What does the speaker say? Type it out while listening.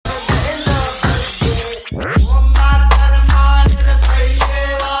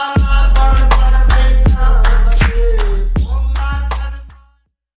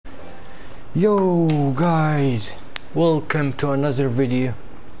Yo guys, welcome to another video.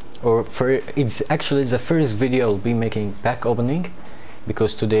 It's actually the first video I'll be making pack opening,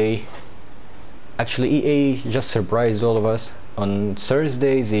 because today actually EA just surprised all of us. On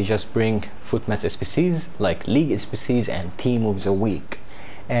Thursdays they just bring FUT Match SBCs, like League SBCs and Team of the Week.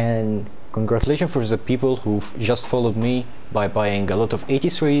 And congratulations for the people who just followed me by buying a lot of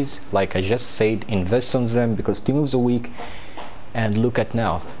 83s. Like I just said, invest on them because Team of the Week. And look at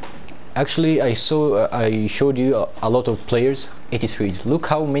now. Actually, I showed you a lot of players, 83s. Look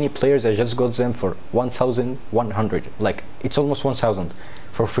how many players I just got them for 1,100. Like it's almost 1,000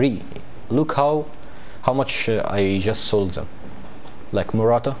 for free. Look how much I just sold them. Like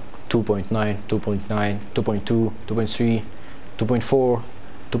Morata, 2.9, 2.9, 2.2, 2.3, 2.4,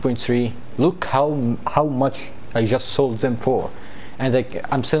 2.3. Look how much I just sold them for. And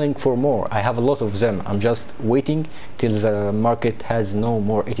I'm selling for more. I have a lot of them. I'm just waiting till the market has no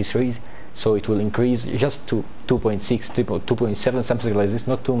more 83s, so it will increase just to 2.6, 2.7, something like this.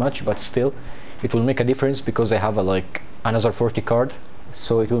 Not too much, but still it will make a difference because I have like another 40 card,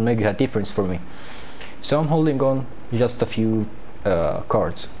 so it will make a difference for me. So I'm holding on just a few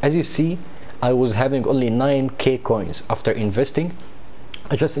cards. As you see, I was having only 9k coins after investing.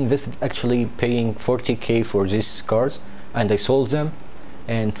 I just invested, actually paying 40k for these cards, and I sold them,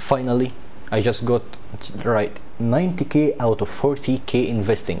 and finally I just got right 90k out of 40k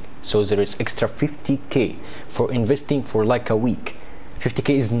investing. So there is extra 50k for investing for like a week.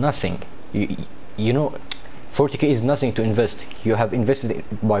 50k is nothing. You know, 40k is nothing to invest. You have invested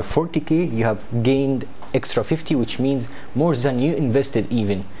by 40k, you have gained extra 50, which means more than you invested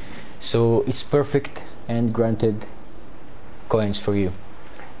even. So it's perfect and granted coins for you.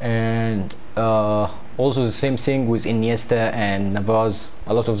 And also the same thing with Iniesta and Navas,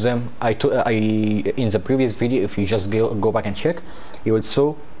 a lot of them. In the previous video, if you just go back and check, you will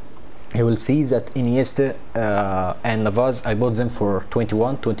see that Iniesta and Navas, I bought them for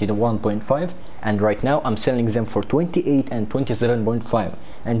 21.5, and right now I'm selling them for 28 and 27.5,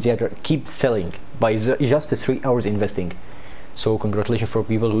 and they keep selling by just 3 hours investing. So congratulations for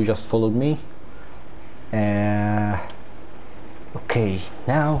people who just followed me. Okay,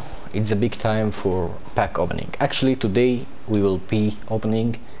 now it's a big time for pack opening. Actually today we will be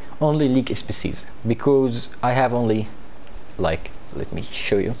opening only League SBCs, because I have only, like, let me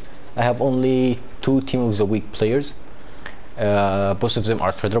show you, I have only 2 Team of the Week players. Both of them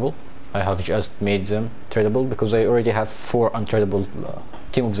are tradable. I have just made them tradable because I already have 4 untradable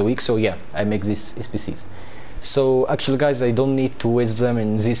Team of the Week, so yeah, I make these SBCs. So actually guys, I don't need to waste them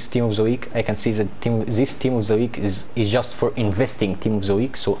in this Team of the Week. I can see that this Team of the Week is just for investing Team of the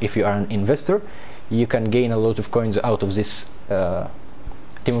Week. So if you are an investor, you can gain a lot of coins out of this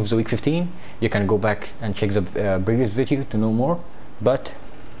Team of the Week 15. You can go back and check the previous video to know more. But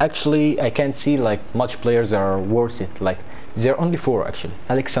actually I can't see like much players that are worth it. Like there are only 4 actually: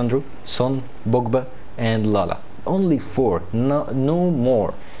 Alexandro, Son, Pogba and Lala. Only 4, no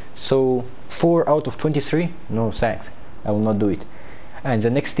more. So 4 out of 23, no thanks, I will not do it. And the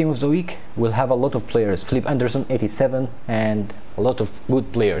next Team of the Week will have a lot of players: Flip Anderson, 87, and a lot of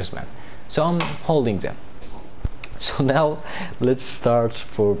good players, man. So I'm holding them. So now let's start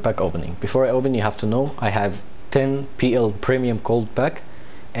for pack opening. Before I open, you have to know I have 10 PL Premium Gold Pack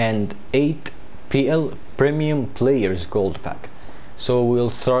and 8 PL Premium Players Gold Pack. So we'll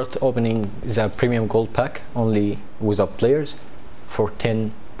start opening the Premium Gold Pack only without players for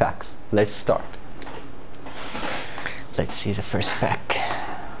 10 packs. Let's start. Let's see the first pack.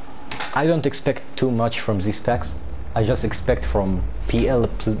 I don't expect too much from these packs. I just expect from PL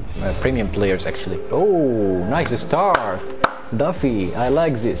premium players actually. Oh, nice start, Duffy. I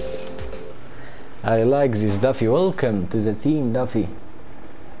like this. I like this, Duffy. Welcome to the team, Duffy.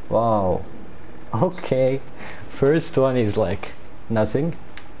 Wow. Okay. First one is like nothing.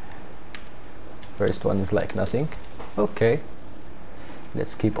 First one is like nothing. Okay.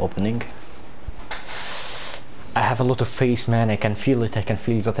 Let's keep opening. I have a lot of faith, man. I can feel it. I can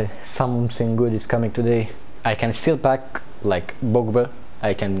feel that something good is coming today. I can still pack like Pogba.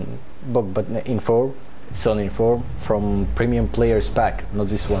 I can Pogba in form, Son in form from premium players pack, not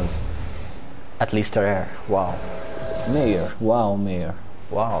these ones. At least rare. Wow. Mayor. Wow, Mayor.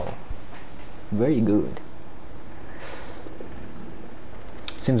 Wow. Very good.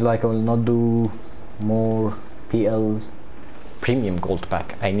 Seems like I will not do more PL Premium Gold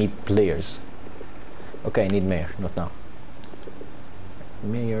Pack. I need players. Okay, I need Mayor, not now.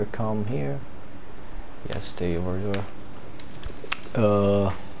 Mayor, come here. Yeah, stay over there.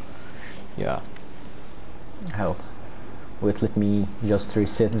 Yeah. How? Wait, let me just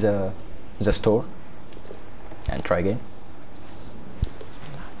reset the store and try again.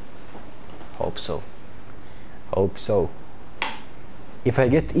 Hope so. Hope so. If I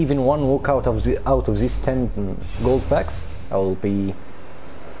get even one walkout out of these 10 gold packs, I will be...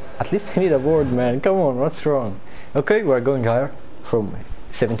 At least I need a board, man. Come on, what's wrong? Okay, we're going higher from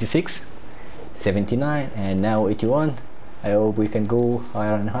 76, 79, and now 81. I hope we can go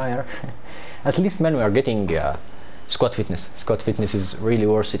higher and higher. At least, man, we are getting squad fitness. Squad fitness is really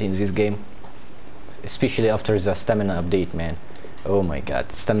worth it in this game, especially after the stamina update, man. Oh my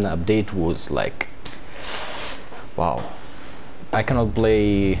god, stamina update was like, wow. I cannot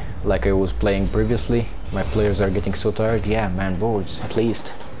play like I was playing previously. My players are getting so tired. Yeah, man, boards at least.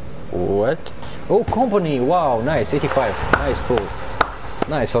 What? Oh, company. Wow, nice. 85. Nice pull.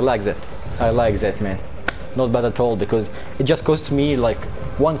 Nice. I like that. I like that, man. Not bad at all, because it just costs me like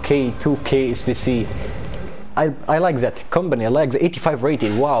 1k 2k SBC. I like that company. I like the 85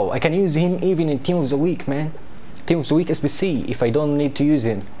 rated. Wow, I can use him even in team of the week, man. Team of the week SBC if I don't need to use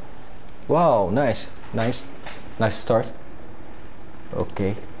him. Wow, nice. Nice start.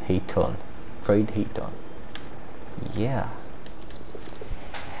 Okay, heat on. Trade heat on. Yeah.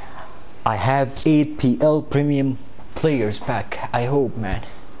 I have 8 PL premium players pack. I hope, man.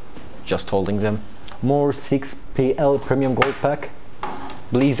 Just holding them. More 6 PL premium gold pack.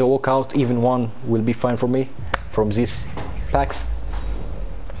 Please a walkout, even one will be fine for me from these packs.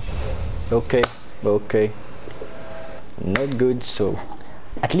 Okay, okay. Not good, so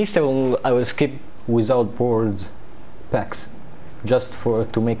at least I will skip without boards packs, just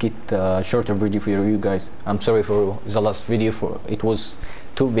to make it a shorter video for you guys. I'm sorry for the last video, for it was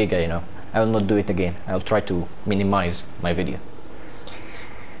too big, I know. I will not do it again. I'll try to minimize my video.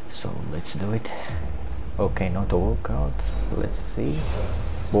 So let's do it. Okay, not a walkout. Let's see.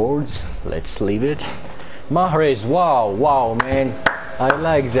 Boards. Let's leave it. Mahrez. Wow, man. I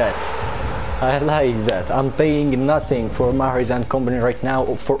like that. I like that. I'm paying nothing for Mahrez and company right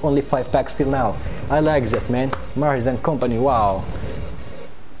now, for only 5 packs till now. I like that, man. Mahrez and company. Wow.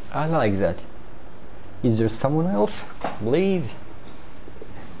 I like that. Is there someone else? Please.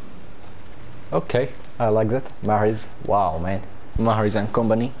 Okay, I like that. Mahrez. Wow, man. Mahrez and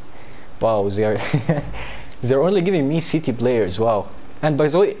company. Wow, they are they're only giving me city players. Wow. And by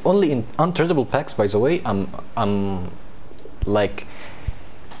the way, only in untradable packs, by the way, I'm like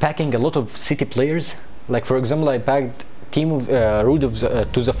packing a lot of city players. Like for example, I packed team of road of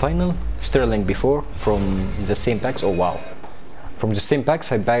to the final Sterling before from the same packs. Oh wow. From the same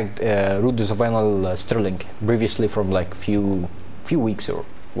packs I bagged road to the final Sterling previously from like few weeks or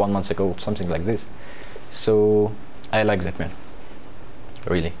 1 month ago, something like this. So I like that, man.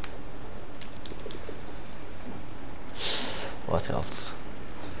 Really. What else?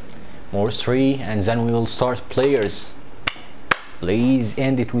 More 3, and then we will start players. Please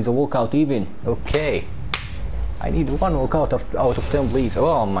end it with a walkout even. Okay. I need one walkout out of 10, please.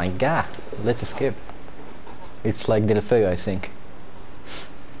 Oh my god. Let's skip. It's like Delafeu, I think.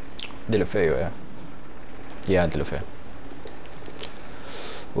 Delafeu, yeah. Yeah, Delafeu.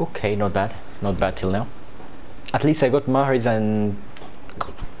 Okay, not bad. Not bad till now. At least I got Mahrez and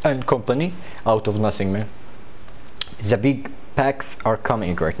company out of nothing, man. The big packs are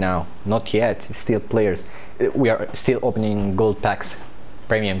coming right now. Not yet, still players. We are still opening gold packs,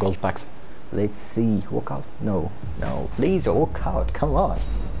 premium gold packs. Let's see. Walkout? No, please walkout. Come on.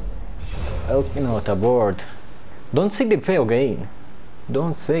 Okay, not a board. Don't say the fail again.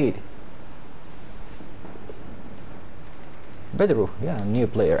 Don't say it. Bedro, yeah, new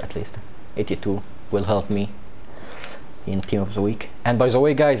player at least. 82 will help me in team of the week. And by the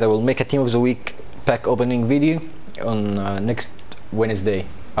way, guys, I will make a team of the week pack opening video on next Wednesday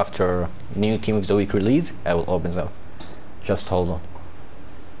after new team of the week release. I will open them. Just hold on.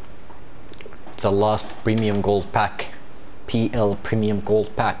 It's the last premium gold pack, PL premium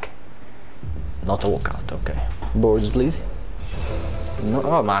gold pack. Not a walkout. Okay, boards please. No,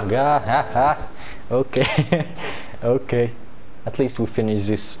 oh my god. Haha. Okay. Okay, at least we finish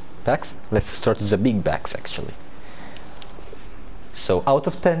this packs. Let's start the big packs actually. So out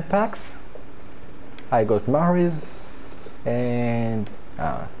of 10 packs I got Mahrez and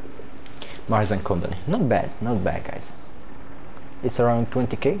Mahrez and company. Not bad guys. It's around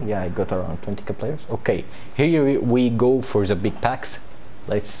 20k. Yeah, I got around 20k players. Okay, here we go for the big packs.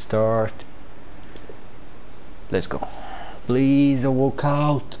 Let's start. Let's go. Please a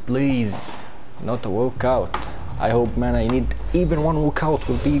walkout, please. Not a walkout. I hope, man, I need even one walkout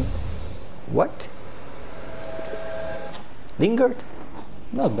will be... What? Lingard?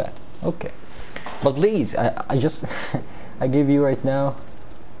 Not bad. Okay. But please, I just... I give you right now...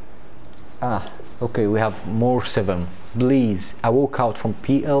 Okay, we have more 7. Please, a walkout from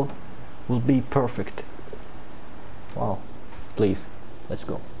PL will be perfect. Wow. Please, let's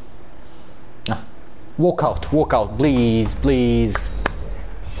go. Walk out, please, please.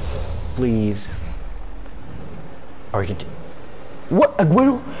 Please. Argentina. What?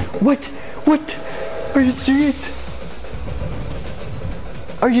 Aguero? What? What? Are you serious?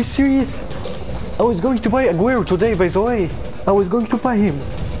 Are you serious? I was going to buy Aguero today, by the way. I was going to buy him.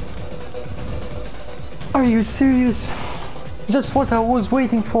 Are you serious? That's what I was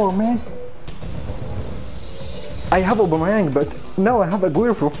waiting for, man. I have Aubameyang, but now I have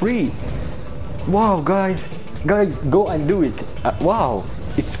Aguero for free. Wow, guys, go and do it. Wow,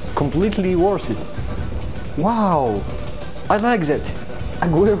 it's completely worth it. Wow, I like that.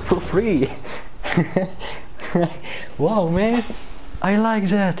 Aguero for free. Wow, man, I like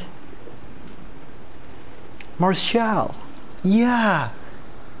that. Martial, yeah.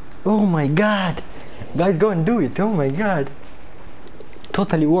 Oh my god, guys, go and do it. Oh my god,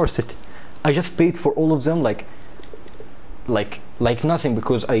 totally worth it. I just paid for all of them like nothing,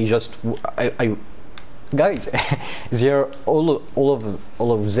 because I guys, they're all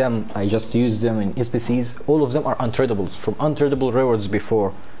of them. I just used them in SBCs. All of them are untradables from untradable rewards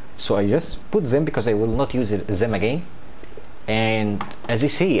before, so I just put them because I will not use them again. And as you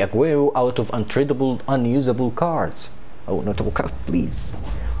see, Aguero out of untradable, unusable cards. Oh, not a card, please.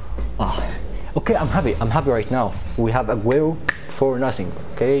 Okay, I'm happy right now. We have Aguero for nothing.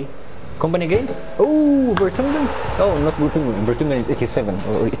 Okay, company game. Oh, Vertonghen. Oh, not Vertonghen. Vertonghen is 87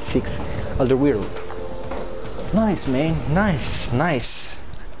 or 86. Alderweireld. Nice, man. Nice.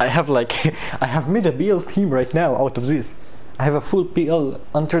 I have I have made a BL team right now out of this. I have a full PL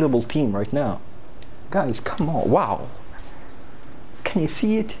untradable team right now. Guys, come on. Wow. Can you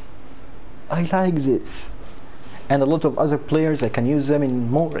see it? I like this. And a lot of other players, I can use them in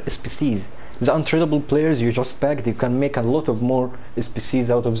more SPCs. The untradable players you just packed, you can make a lot of more SPCs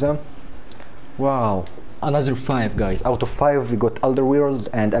out of them. Wow. Another 5, guys. Out of 5 we got Alderweireld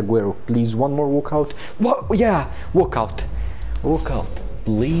and Aguero. Please, one more walkout. What? Yeah, walkout.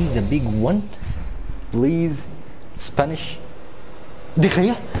 Please, a big one. Please, Spanish. De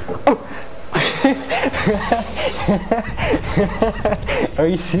Gea? Oh. Are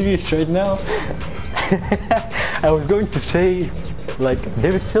you serious right now? I was going to say like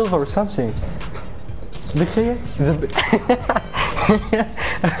David Silva or something. De Gea?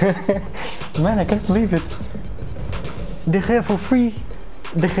 Man, I can't believe it. De Gea for free.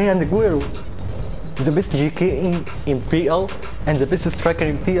 De Gea and Aguero. The best GK in PL and the best striker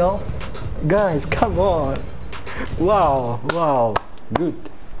in PL. Guys, come on. Wow. Good.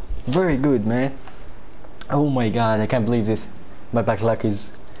 Very good, man. Oh my god, I can't believe this. My back luck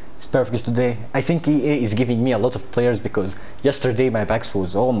is perfect today. I think EA is giving me a lot of players, because yesterday my packs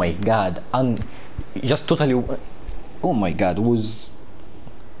was, oh my god, just totally, oh my god,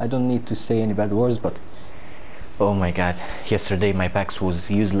 I don't need to say any bad words, but oh my god, yesterday my packs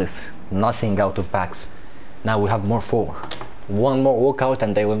was useless. Nothing out of packs. Now we have more 4. One more walkout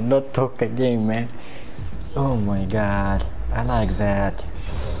and I will not talk again, man. Oh my god, I like that.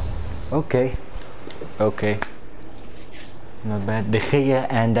 Okay, not bad. De Gea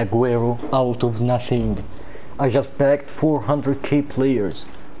and Aguero out of nothing. I just packed 400k players.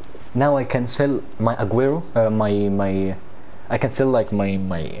 Now I can sell my Aguero, I can sell like my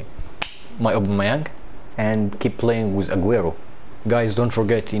Aubameyang and keep playing with Aguero. Guys, don't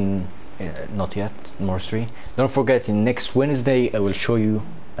forget not yet, more 3. Don't forget, in next Wednesday I will show you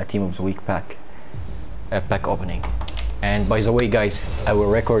a Team of the Week pack opening. And by the way, guys, I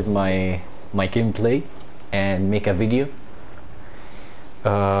will record my gameplay and make a video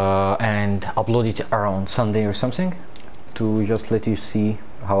and upload it around Sunday or something, to just let you see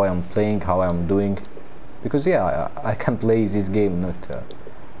how I am playing, how I am doing, because yeah, I can play this game,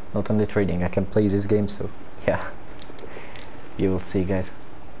 not only trading. I can play this game, so yeah, you will see, guys.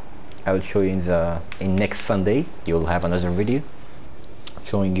 I will show you in next Sunday. You will have another video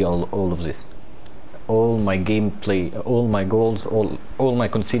showing you all of this, all my gameplay, all my goals, all my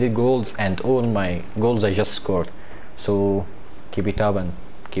conceded goals, and all my goals I just scored. So keep it up and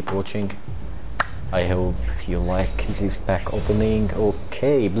keep watching. I hope you like this pack opening.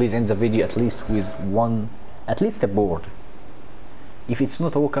 Okay, please end the video at least with at least a board. If it's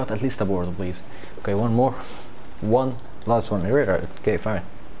not a walkout, at least a board, please. Okay, one last one. Okay, fine.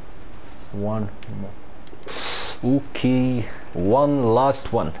 One more. Okay, one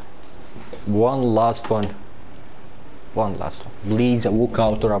last one. Please, a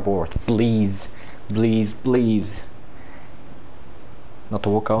walkout or a board. Please. Not a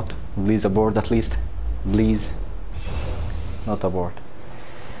walkout. Please, a board at least. Please. Not a board.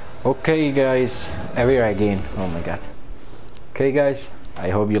 Okay, guys. Here again. Oh my god. Okay, guys. I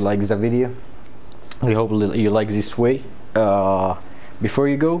hope you like the video. I hope you like this way. Before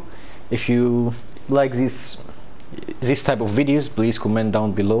you go, if you like this type of videos, please comment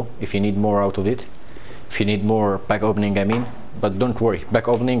down below if you need more out of it, if you need more pack opening, I mean. But don't worry, pack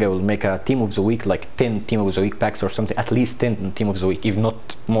opening I will make a team of the week, like 10 team of the week packs or something, at least 10 team of the week, if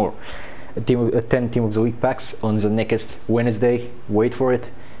not more. 10 team of the week packs on the next Wednesday, wait for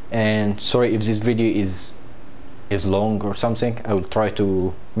it. And sorry if this video is long or something, I will try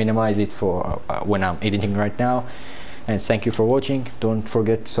to minimize it for when I'm editing right now. And thank you for watching. Don't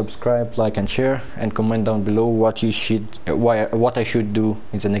forget to subscribe, like and share, and comment down below what you should what I should do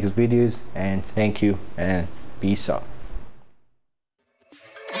in the next videos. And thank you and peace out.